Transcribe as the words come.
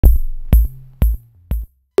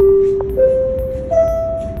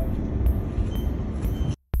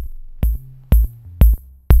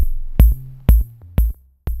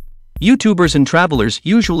YouTubers and travelers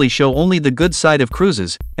usually show only the good side of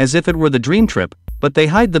cruises, as if it were the dream trip, but they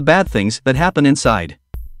hide the bad things that happen inside.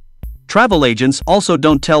 Travel agents also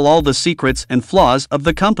don't tell all the secrets and flaws of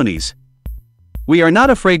the companies. We are not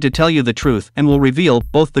afraid to tell you the truth and will reveal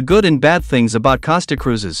both the good and bad things about Costa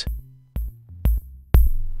Cruises.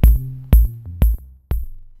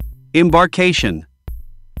 Embarkation.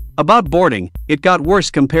 About boarding, it got worse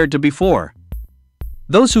compared to before.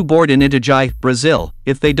 Those who board in Itajaí, Brazil,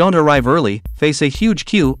 if they don't arrive early, face a huge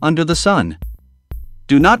queue under the sun.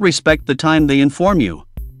 Do not respect the time they inform you.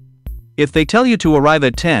 If they tell you to arrive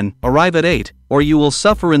at 10, arrive at 8, or you will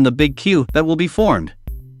suffer in the big queue that will be formed.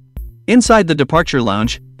 Inside the departure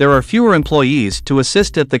lounge, there are fewer employees to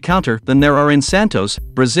assist at the counter than there are in Santos,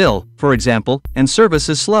 Brazil, for example, and service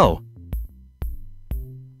is slow.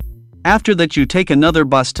 After that, you take another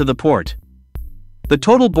bus to the port. The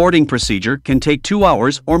total boarding procedure can take 2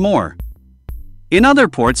 hours or more. In other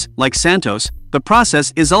ports, like Santos, the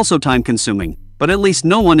process is also time-consuming, but at least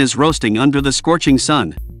no one is roasting under the scorching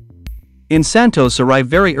sun. In Santos, arrive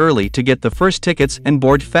very early to get the first tickets and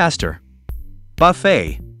board faster.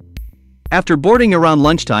 Buffet. After boarding around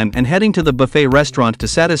lunchtime and heading to the buffet restaurant to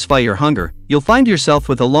satisfy your hunger, you'll find yourself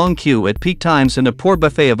with a long queue at peak times and a poor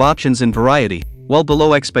buffet of options and variety, well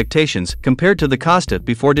below expectations compared to the Costa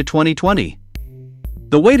before 2020.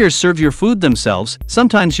 The waiters serve your food themselves,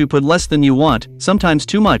 sometimes you put less than you want, sometimes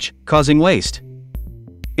too much, causing waste.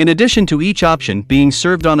 In addition to each option being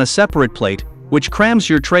served on a separate plate, which crams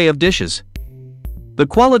your tray of dishes. The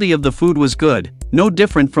quality of the food was good, no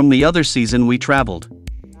different from the other season we traveled.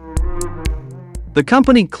 The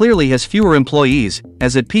company clearly has fewer employees,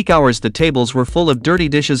 as at peak hours the tables were full of dirty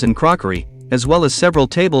dishes and crockery, as well as several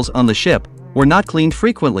tables on the ship were not cleaned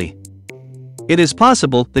frequently. It is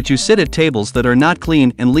possible that you sit at tables that are not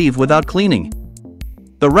clean and leave without cleaning.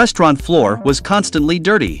 The restaurant floor was constantly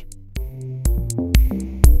dirty.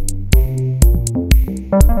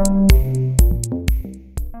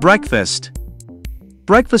 Breakfast.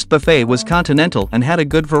 Breakfast buffet was continental and had a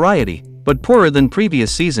good variety, but poorer than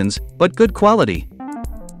previous seasons, but good quality.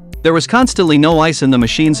 There was constantly no ice in the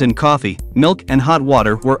machines and coffee, milk and hot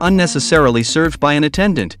water were unnecessarily served by an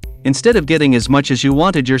attendant, instead of getting as much as you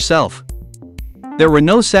wanted yourself. There were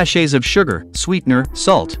no sachets of sugar, sweetener,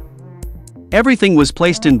 salt. Everything was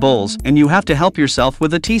placed in bowls and you have to help yourself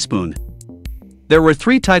with a teaspoon. There were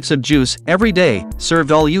 3 types of juice every day,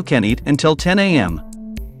 served all you can eat until 10 a.m.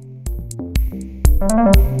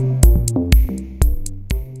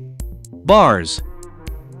 Bars.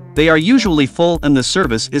 They are usually full and the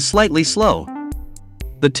service is slightly slow.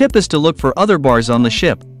 The tip is to look for other bars on the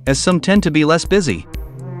ship, as some tend to be less busy.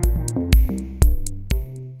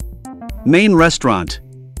 Main restaurant.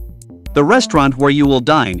 The restaurant where you will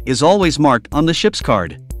dine is always marked on the ship's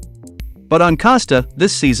card. But on Costa,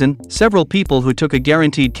 this season, several people who took a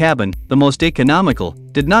guaranteed cabin, the most economical,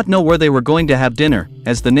 did not know where they were going to have dinner,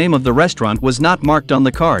 as the name of the restaurant was not marked on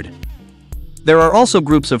the card. There are also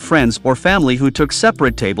groups of friends or family who took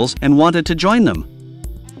separate tables and wanted to join them.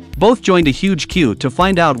 Both joined a huge queue to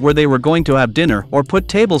find out where they were going to have dinner or put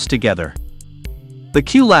tables together. The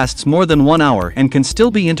queue lasts more than 1 hour and can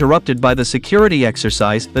still be interrupted by the security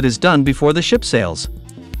exercise that is done before the ship sails.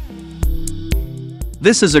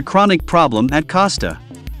 This is a chronic problem at Costa.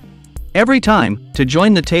 Every time, to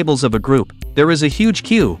join the tables of a group, there is a huge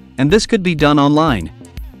queue, and this could be done online.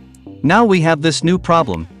 Now we have this new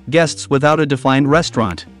problem, guests without a defined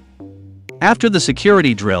restaurant. After the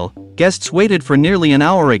security drill, guests waited for nearly an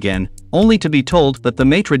hour again, only to be told that the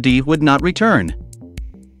maitre d' would not return.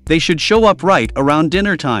 They should show up right around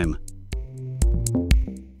dinner time.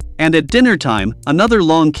 And at dinner time, another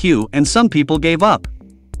long queue and some people gave up.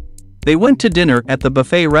 They went to dinner at the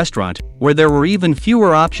buffet restaurant, where there were even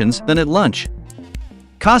fewer options than at lunch.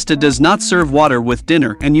 Costa does not serve water with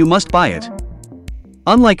dinner and you must buy it.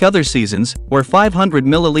 Unlike other seasons, where 500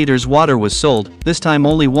 milliliters water was sold, this time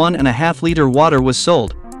only 1.5 liter water was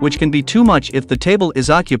sold, which can be too much if the table is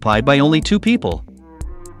occupied by only 2 people.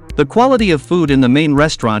 The quality of food in the main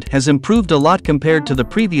restaurant has improved a lot compared to the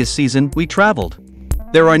previous season we traveled.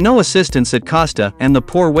 There are no assistants at Costa and the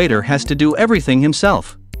poor waiter has to do everything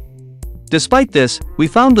himself. Despite this, we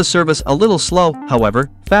found the service a little slow, however,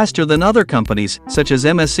 faster than other companies, such as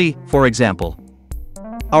MSC, for example.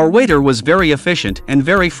 Our waiter was very efficient and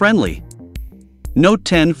very friendly. Note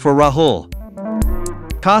 10 for Rahul.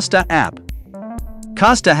 Costa app.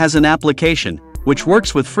 Costa has an application, which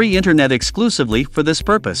works with free internet exclusively for this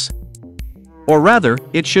purpose. Or rather,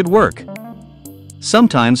 it should work.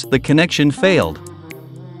 Sometimes the connection failed.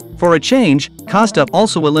 For a change, Costa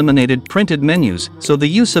also eliminated printed menus, so the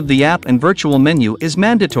use of the app and virtual menu is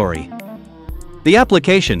mandatory. The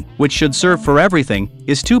application, which should serve for everything,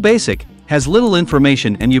 is too basic, has little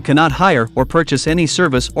information, and you cannot hire or purchase any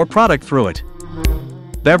service or product through it.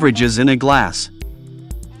 Beverages in a glass.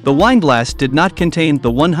 The wine glass did not contain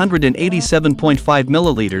the 187.5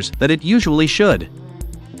 milliliters that it usually should.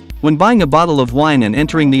 When buying a bottle of wine and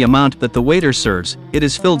entering the amount that the waiter serves, it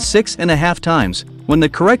is filled 6.5 times, when the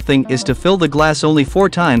correct thing is to fill the glass only 4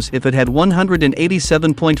 times if it had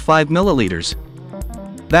 187.5 milliliters.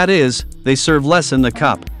 That is, they serve less in the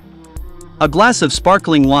cup. A glass of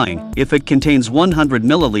sparkling wine, if it contains 100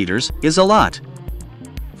 milliliters, is a lot.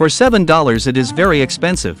 For $7 it is very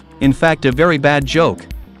expensive, in fact a very bad joke.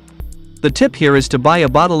 The tip here is to buy a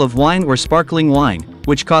bottle of wine or sparkling wine,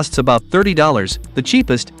 which costs about $30, the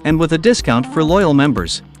cheapest, and with a discount for loyal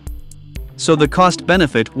members. So the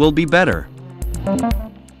cost-benefit will be better.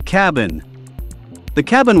 Cabin. The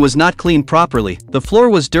cabin was not cleaned properly, the floor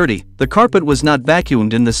was dirty, the carpet was not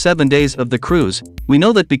vacuumed in the 7 days of the cruise. We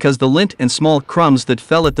know that because the lint and small crumbs that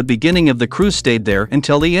fell at the beginning of the cruise stayed there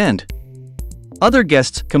until the end. Other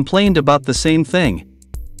guests complained about the same thing.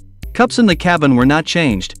 Cups in the cabin were not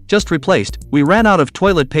changed, just replaced. We ran out of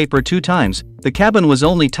toilet paper 2 times, the cabin was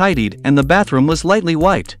only tidied and the bathroom was lightly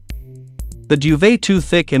wiped. The duvet too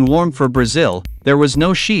thick and warm for Brazil, there was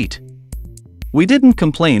no sheet. We didn't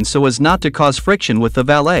complain so as not to cause friction with the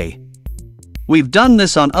valet. We've done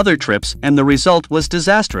this on other trips and the result was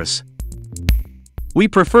disastrous. We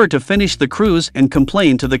prefer to finish the cruise and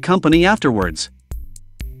complain to the company afterwards.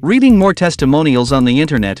 Reading more testimonials on the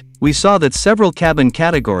internet, we saw that several cabin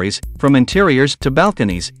categories, from interiors to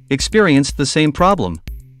balconies, experienced the same problem.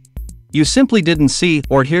 You simply didn't see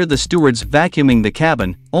or hear the stewards vacuuming the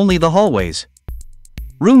cabin, only the hallways.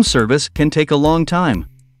 Room service can take a long time.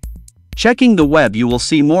 Checking the web you will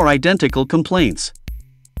see more identical complaints.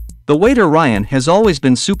 The waiter Ryan has always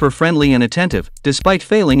been super friendly and attentive, despite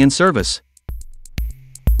failing in service.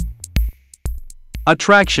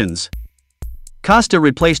 Attractions. Costa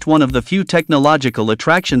replaced one of the few technological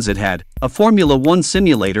attractions it had, a Formula 1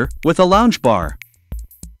 simulator, with a lounge bar.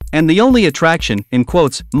 And the only attraction, in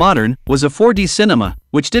quotes, modern, was a 4D cinema,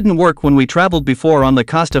 which didn't work when we traveled before on the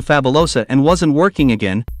Costa Fabulosa and wasn't working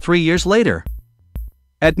again 3 years later.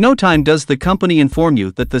 At no time does the company inform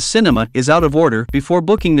you that the cinema is out of order before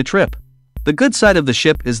booking the trip. The good side of the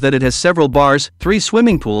ship is that it has several bars, 3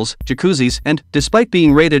 swimming pools, jacuzzis, and, despite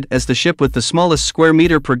being rated as the ship with the smallest square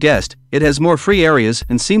meter per guest, it has more free areas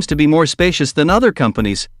and seems to be more spacious than other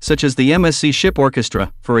companies, such as the MSC Ship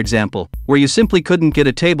Orchestra, for example, where you simply couldn't get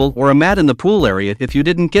a table or a mat in the pool area if you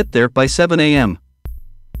didn't get there by 7 a.m.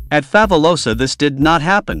 At Fabulosa this did not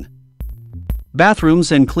happen.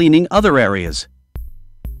 Bathrooms and cleaning other areas.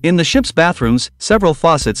 In the ship's bathrooms, several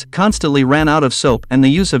faucets constantly ran out of soap and the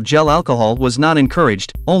use of gel alcohol was not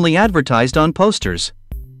encouraged, only advertised on posters.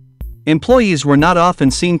 Employees were not often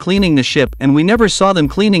seen cleaning the ship and we never saw them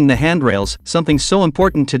cleaning the handrails, something so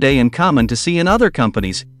important today and common to see in other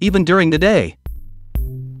companies, even during the day.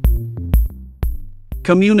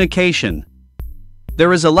 Communication.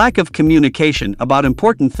 There is a lack of communication about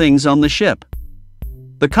important things on the ship.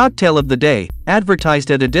 The cocktail of the day, advertised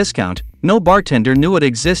at a discount, no bartender knew it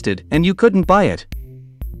existed and you couldn't buy it.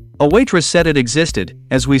 A waitress said it existed,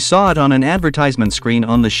 as we saw it on an advertisement screen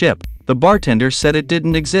on the ship, the bartender said it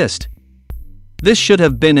didn't exist. This should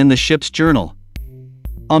have been in the ship's journal.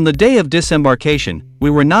 On the day of disembarkation,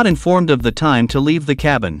 we were not informed of the time to leave the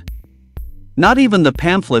cabin. Not even the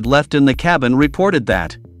pamphlet left in the cabin reported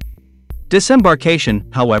that. Disembarkation,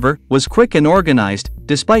 however, was quick and organized,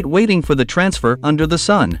 despite waiting for the transfer under the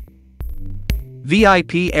sun.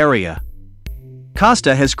 VIP area.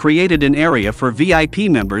 Costa has created an area for VIP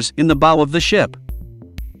members in the bow of the ship.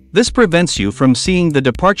 This prevents you from seeing the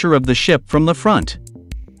departure of the ship from the front.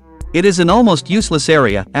 It is an almost useless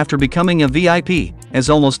area after becoming a VIP, as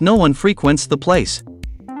almost no one frequents the place.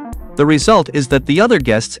 The result is that the other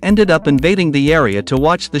guests ended up invading the area to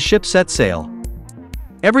watch the ship set sail.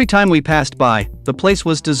 Every time we passed by, the place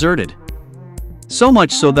was deserted. So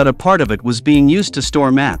much so that a part of it was being used to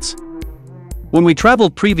store mats. When we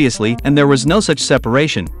traveled previously and there was no such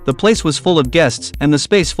separation, the place was full of guests and the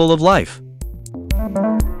space full of life.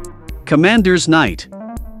 Commander's Night.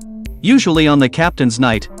 Usually on the Captain's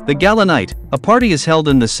Night, the Gala Night, a party is held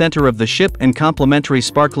in the center of the ship and complimentary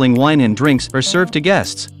sparkling wine and drinks are served to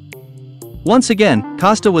guests. Once again,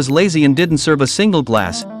 Costa was lazy and didn't serve a single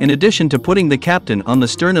glass, in addition to putting the captain on the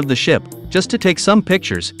stern of the ship, just to take some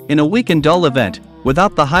pictures, in a weak and dull event,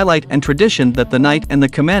 without the highlight and tradition that the knight and the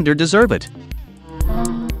commander deserve it.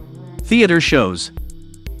 Theater shows.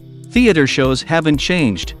 Theater shows haven't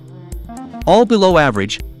changed. All below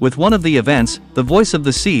average, with one of the events, The Voice of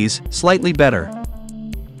the Seas, slightly better.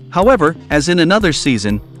 However, as in another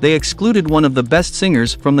season, they excluded one of the best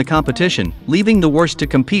singers from the competition, leaving the worst to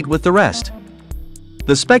compete with the rest.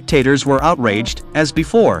 The spectators were outraged, as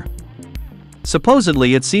before.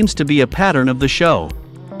 Supposedly it seems to be a pattern of the show.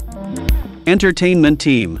 Entertainment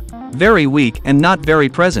team. Very weak and not very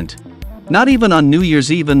present. Not even on New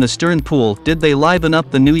Year's Eve in the Stern Pool did they liven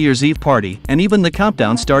up the New Year's Eve party, and even the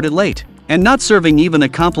countdown started late. And not serving even a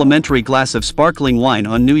complimentary glass of sparkling wine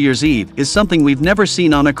on New Year's Eve is something we've never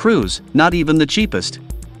seen on a cruise, not even the cheapest.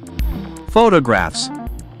 Photographs.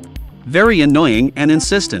 Very annoying and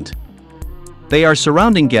insistent. They are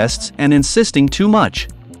surrounding guests and insisting too much.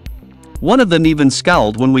 One of them even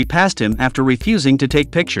scowled when we passed him after refusing to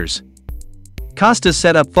take pictures. Costa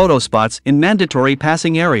set up photo spots in mandatory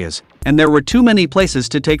passing areas, and there were too many places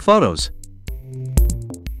to take photos.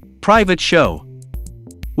 Private show.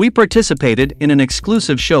 We participated in an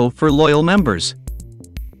exclusive show for loyal members.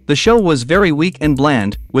 The show was very weak and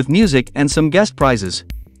bland, with music and some guest prizes.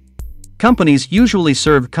 Companies usually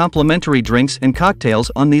serve complimentary drinks and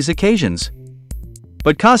cocktails on these occasions.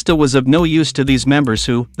 But Costa was of no use to these members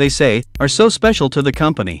who, they say, are so special to the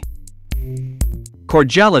company.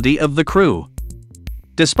 Cordiality of the crew.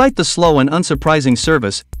 Despite the slow and unsurprising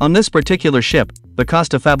service, on this particular ship, the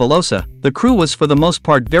Costa Fabulosa, the crew was for the most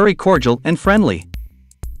part very cordial and friendly,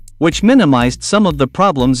 which minimized some of the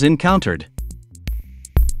problems encountered.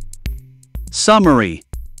 Summary.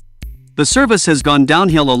 The service has gone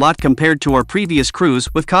downhill a lot compared to our previous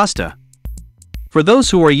cruise with Costa. For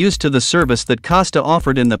those who are used to the service that Costa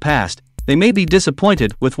offered in the past, they may be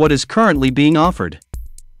disappointed with what is currently being offered.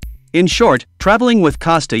 In short, traveling with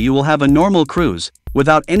Costa you will have a normal cruise,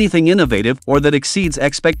 without anything innovative or that exceeds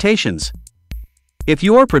expectations. If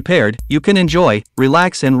you are prepared, you can enjoy,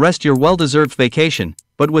 relax and rest your well-deserved vacation,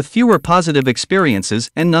 but with fewer positive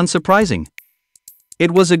experiences and none surprising.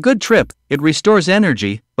 It was a good trip, it restores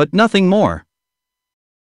energy, but nothing more.